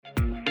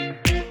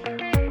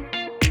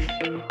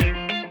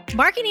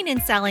Marketing and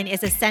selling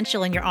is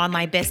essential in your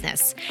online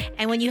business.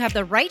 And when you have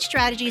the right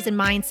strategies and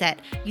mindset,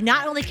 you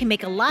not only can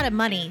make a lot of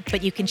money,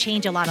 but you can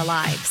change a lot of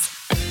lives.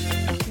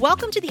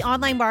 Welcome to the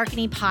Online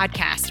Marketing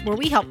Podcast, where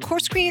we help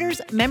course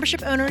creators,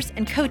 membership owners,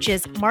 and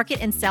coaches market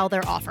and sell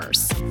their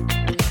offers.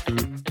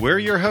 We're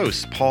your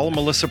hosts, Paul and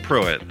Melissa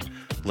Pruitt.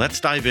 Let's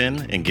dive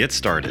in and get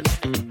started.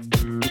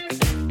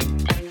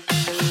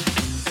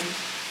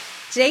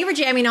 Today, we're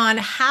jamming on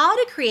how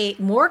to create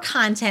more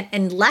content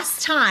in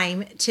less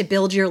time to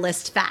build your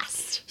list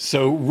fast.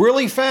 So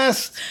really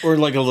fast or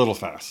like a little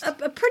fast?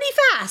 Pretty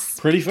fast.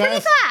 Pretty fast?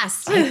 Pretty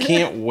fast. I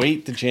can't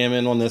wait to jam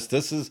in on this.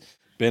 This has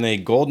been a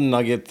golden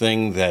nugget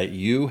thing that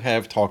you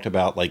have talked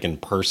about like in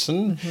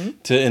person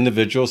to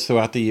individuals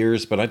throughout the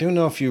years, but I don't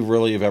know if you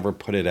really have ever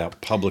put it out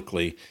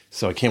publicly.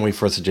 So I can't wait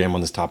for us to jam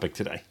on this topic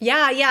today.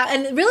 Yeah.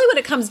 And really what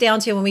it comes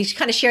down to when we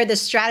kind of share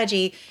this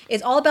strategy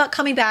is all about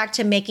coming back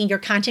to making your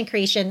content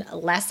creation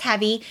less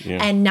heavy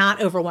and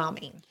not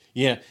overwhelming.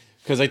 Yeah.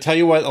 Because I tell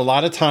you what, a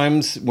lot of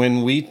times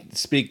when we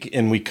speak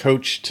and we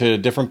coach to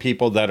different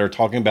people that are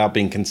talking about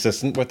being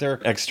consistent with their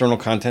external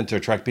content to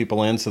attract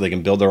people in so they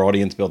can build their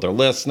audience, build their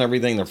lists and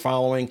everything they're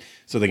following,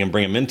 so they can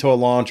bring them into a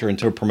launch or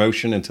into a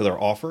promotion, into their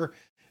offer,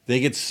 they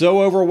get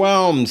so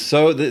overwhelmed.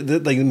 So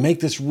they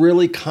make this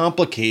really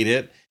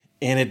complicated,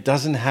 and it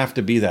doesn't have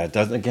to be that. It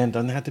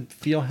doesn't have to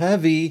feel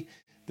heavy.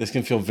 This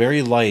can feel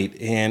very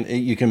light, and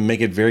you can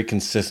make it very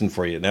consistent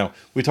for you. Now,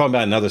 we talk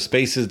about in other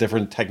spaces,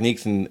 different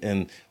techniques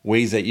and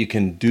ways that you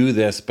can do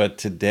this, but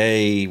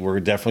today we're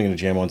definitely going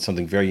to jam on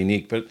something very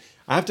unique. But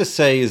I have to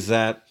say is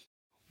that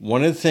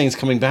one of the things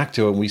coming back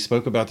to it, and we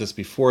spoke about this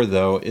before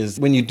though, is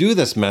when you do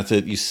this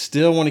method, you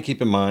still want to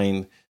keep in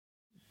mind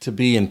to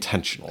be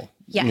intentional.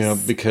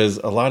 Yes. Because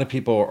a lot of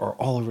people are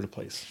all over the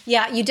place.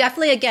 Yeah, you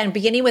definitely, again,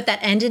 beginning with that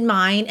end in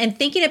mind and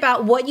thinking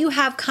about what you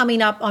have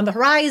coming up on the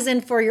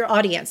horizon for your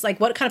audience, like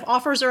what kind of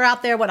offers are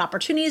out there, what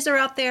opportunities are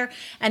out there.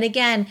 And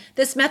again,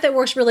 this method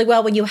works really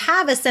well when you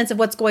have a sense of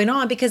what's going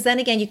on, because then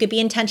again, you could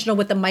be intentional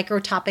with the micro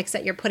topics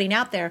that you're putting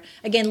out there.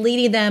 Again,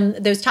 leading them,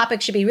 those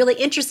topics should be really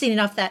interesting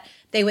enough that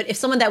they would, if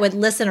someone that would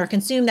listen or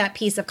consume that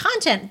piece of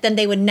content, then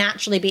they would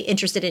naturally be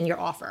interested in your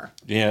offer.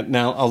 Yeah.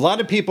 Now, a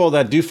lot of people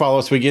that do follow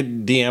us, we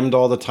get DM'd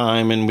all the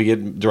time and we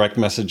get direct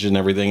message and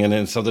everything. And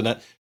it's something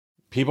that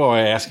people are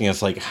asking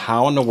us, like,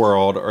 how in the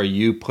world are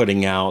you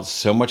putting out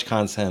so much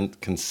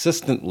content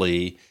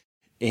consistently?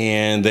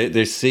 And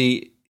they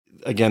see,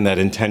 again, that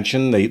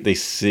intention. They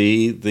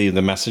see the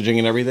messaging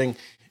and everything.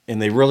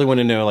 And they really want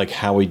to know like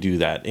how we do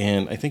that.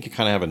 And I think you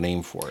kind of have a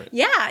name for it.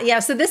 Yeah.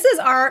 So this is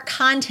our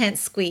content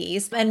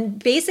squeeze. And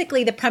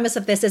basically the premise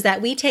of this is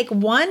that we take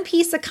one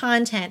piece of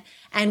content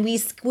and we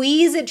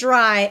squeeze it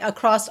dry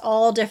across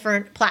all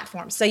different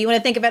platforms. So you want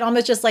to think of it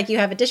almost just like you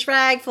have a dish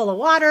rag full of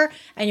water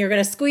and you're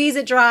going to squeeze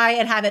it dry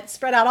and have it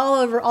spread out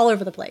all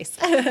over the place.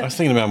 I was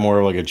thinking about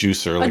more like a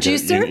juicer. A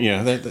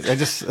juicer?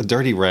 Just a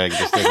dirty rag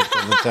just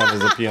doesn't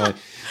sound as appealing.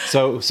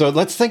 So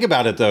let's think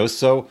about it though.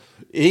 So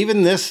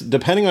even this,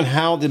 depending on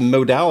how the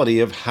modality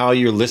of how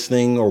you're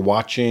listening or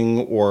watching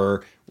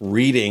or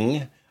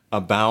reading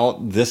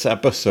about this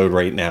episode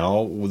right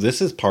now,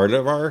 this is part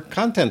of our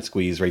content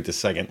squeeze right this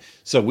second.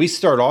 So we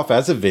start off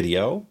as a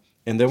video.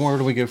 And then where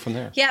do we go from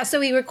there? Yeah, so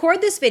we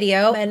record this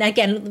video. And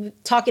again,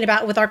 talking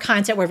about with our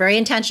content, we're very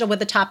intentional with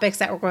the topics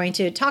that we're going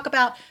to talk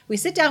about. We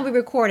sit down, we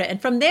record it.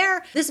 And from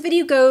there, this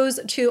video goes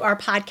to our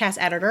podcast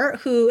editor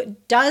who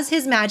does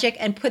his magic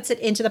and puts it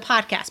into the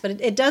podcast. But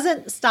it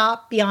doesn't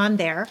stop beyond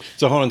there.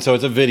 So hold on. So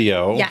it's a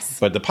video. Yes.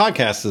 But the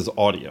podcast is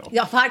audio.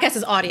 The podcast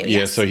is audio, yes.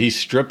 Yeah, so he's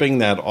stripping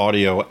that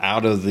audio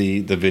out of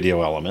the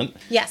video element.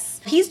 Yes.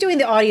 He's doing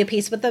the audio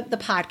piece with the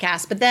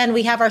podcast, but then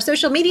we have our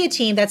social media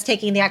team that's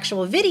taking the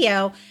actual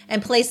video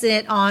and placing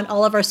it on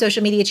all of our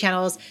social media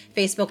channels,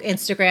 Facebook,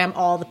 Instagram,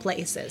 all the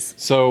places.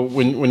 So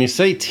when you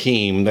say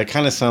team, that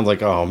kind of sounds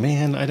like, oh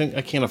man,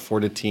 I can't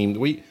afford a team.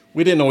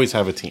 We didn't always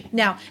have a team.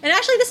 No. And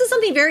actually, this is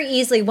something very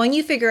easily. When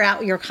you figure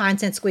out your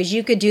content squeeze,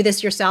 you could do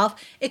this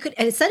yourself. It could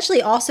essentially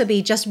also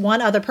be just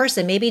one other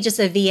person, maybe just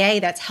a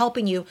VA that's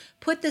helping you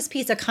put this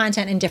piece of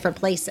content in different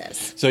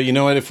places. So you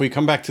know what? If we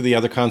come back to the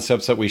other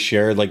concepts that we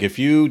shared, like if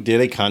you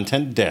did a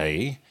content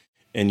day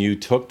and you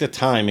took the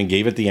time and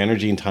gave it the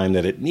energy and time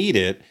that it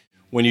needed,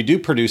 when you do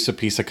produce a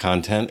piece of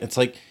content, it's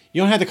like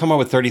you don't have to come up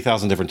with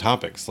 30,000 different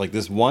topics. Like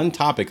this one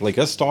topic, like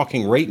us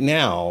talking right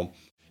now,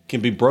 can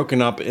be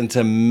broken up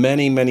into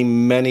many, many,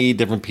 many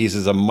different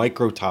pieces of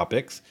micro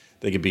topics.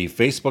 They could be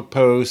Facebook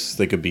posts,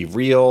 they could be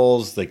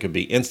Reels, they could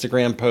be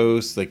Instagram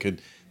posts, they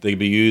could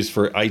be used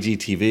for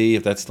IGTV,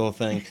 if that's still a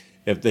thing.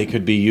 If they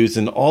could be used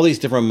in all these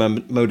different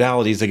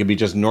modalities, they could be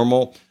just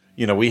normal.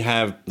 You know, we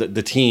have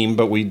the team,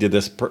 but we did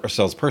this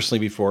ourselves personally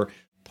before,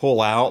 pull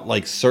out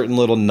like certain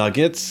little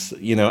nuggets,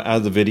 out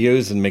of the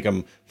videos and make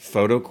them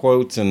photo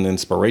quotes and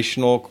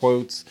inspirational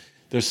quotes.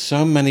 There's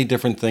so many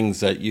different things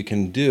that you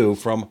can do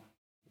from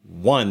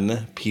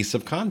one piece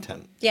of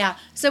content. Yeah.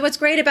 So what's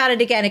great about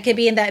it, again, it could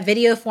be in that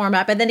video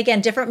format, but then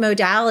again, different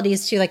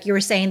modalities too. Like you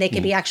were saying, they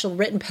could be actual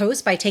written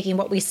posts by taking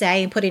what we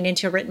say and putting it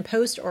into a written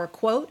post or a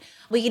quote.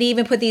 We can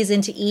even put these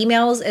into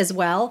emails as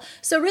well.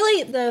 So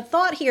really the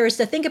thought here is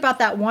to think about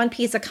that one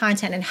piece of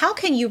content and how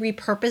can you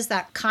repurpose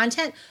that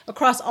content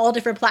across all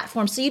different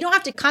platforms so you don't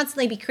have to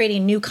constantly be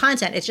creating new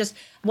content. It's just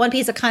one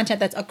piece of content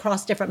that's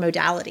across different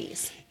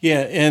modalities.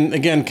 Yeah. And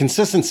again,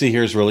 consistency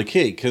here is really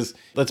key because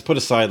let's put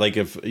aside, like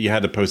if you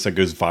had a post that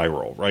goes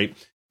viral, right?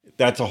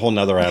 That's a whole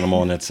nother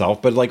animal in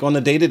itself. But like on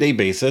a day-to-day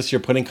basis,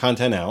 you're putting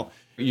content out.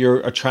 You're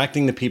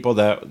attracting the people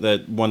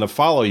that want to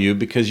follow you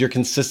because you're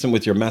consistent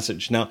with your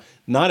message. Now,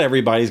 not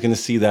everybody's going to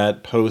see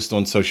that post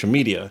on social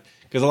media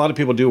because a lot of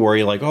people do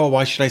worry like, oh,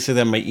 why should I say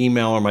that in my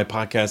email or my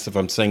podcast if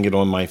I'm saying it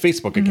on my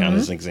Facebook account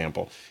as an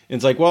example? And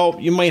it's like, well,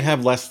 you might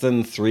have less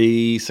than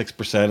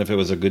 6% if it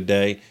was a good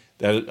day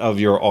that of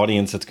your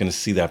audience that's going to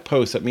see that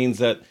post. That means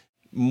that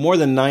more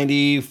than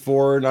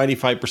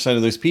 95%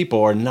 of those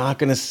people are not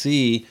going to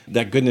see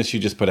that goodness you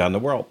just put out in the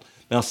world.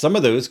 Now, some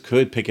of those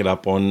could pick it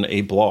up on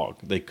a blog.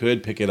 They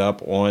could pick it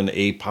up on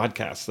a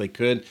podcast. They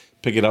could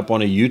pick it up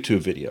on a YouTube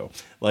video.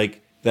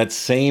 Like that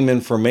same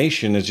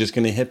information is just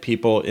going to hit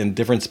people in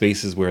different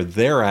spaces where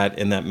they're at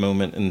in that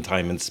moment in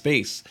time and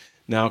space.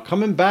 Now,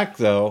 coming back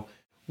though,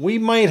 we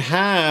might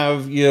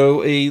have,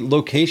 a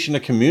location, a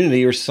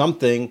community or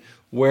something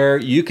where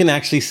you can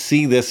actually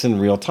see this in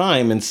real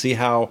time and see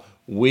how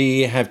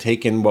we have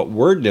taken what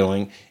we're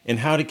doing and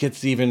how it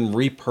gets even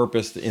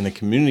repurposed in a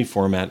community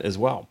format as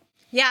well.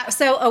 Yeah,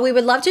 so we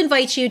would love to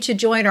invite you to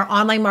join our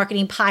Online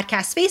Marketing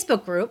Podcast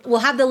Facebook group. We'll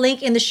have the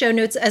link in the show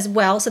notes as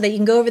well so that you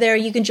can go over there,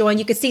 you can join,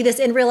 you can see this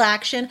in real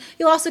action.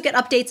 You'll also get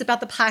updates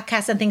about the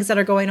podcast and things that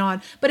are going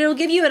on, but it'll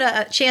give you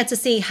a chance to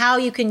see how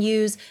you can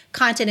use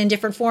content in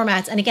different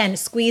formats and again,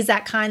 squeeze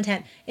that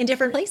content in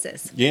different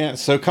places. Yeah,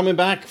 so coming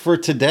back for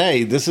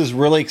today, this is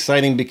really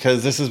exciting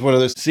because this is one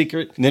of those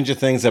secret ninja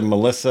things that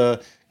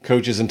Melissa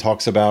coaches and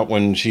talks about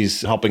when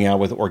she's helping out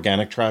with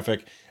organic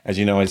traffic. As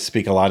you know, I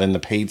speak a lot in the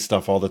paid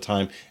stuff all the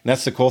time. And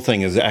that's the cool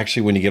thing is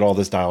actually when you get all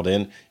this dialed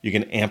in, you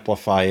can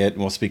amplify it.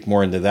 And we'll speak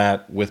more into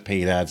that with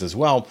paid ads as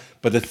well.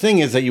 But the thing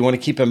is that you want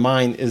to keep in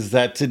mind is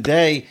that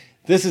today,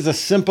 this is a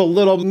simple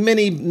little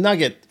mini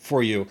nugget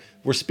for you.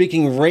 We're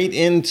speaking right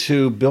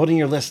into building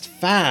your list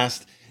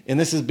fast. And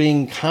this is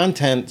being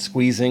content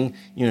squeezing,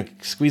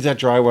 squeeze that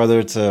dry, whether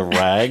it's a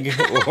rag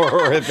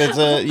or if it's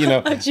a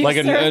like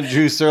a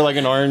juicer, like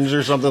an orange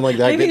or something like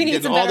that. Maybe we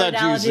need some all that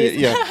juice.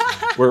 Yeah,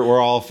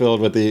 we're all filled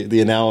with the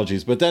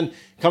analogies. But then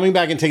coming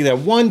back and taking that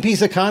one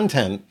piece of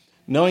content,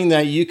 knowing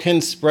that you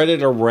can spread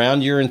it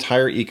around your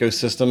entire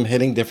ecosystem,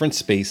 hitting different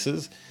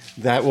spaces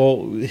that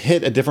will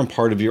hit a different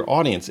part of your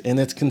audience. And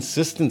it's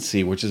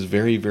consistency, which is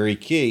very, very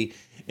key.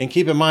 And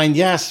keep in mind,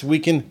 yes, we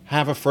can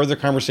have a further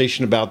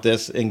conversation about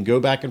this and go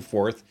back and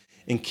forth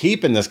and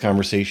keep in this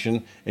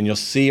conversation. And you'll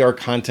see our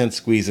content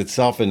squeeze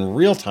itself in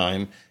real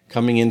time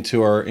coming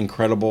into our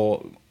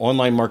incredible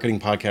Online Marketing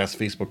Podcast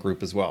Facebook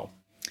group as well.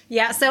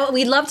 Yeah, so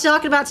we'd love to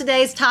talk about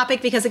today's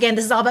topic because, again,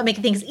 this is all about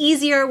making things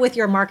easier with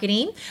your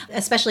marketing,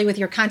 especially with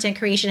your content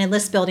creation and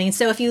list building.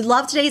 So if you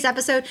love today's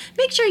episode,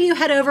 make sure you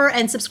head over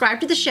and subscribe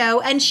to the show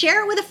and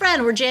share it with a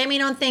friend. We're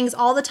jamming on things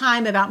all the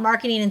time about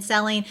marketing and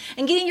selling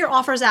and getting your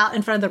offers out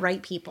in front of the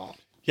right people.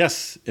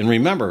 Yes, and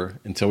remember,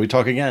 until we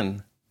talk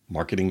again,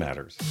 marketing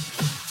matters.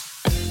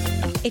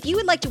 If you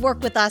would like to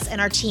work with us and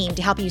our team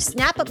to help you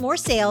snap up more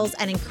sales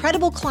and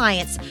incredible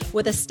clients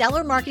with a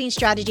stellar marketing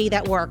strategy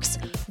that works,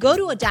 go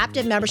to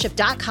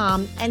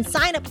adaptivemembership.com and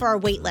sign up for our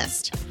wait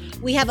list.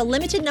 We have a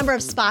limited number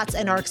of spots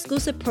in our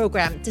exclusive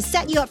program to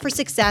set you up for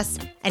success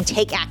and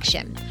take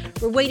action.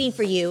 We're waiting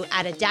for you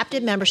at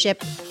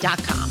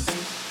adaptivemembership.com.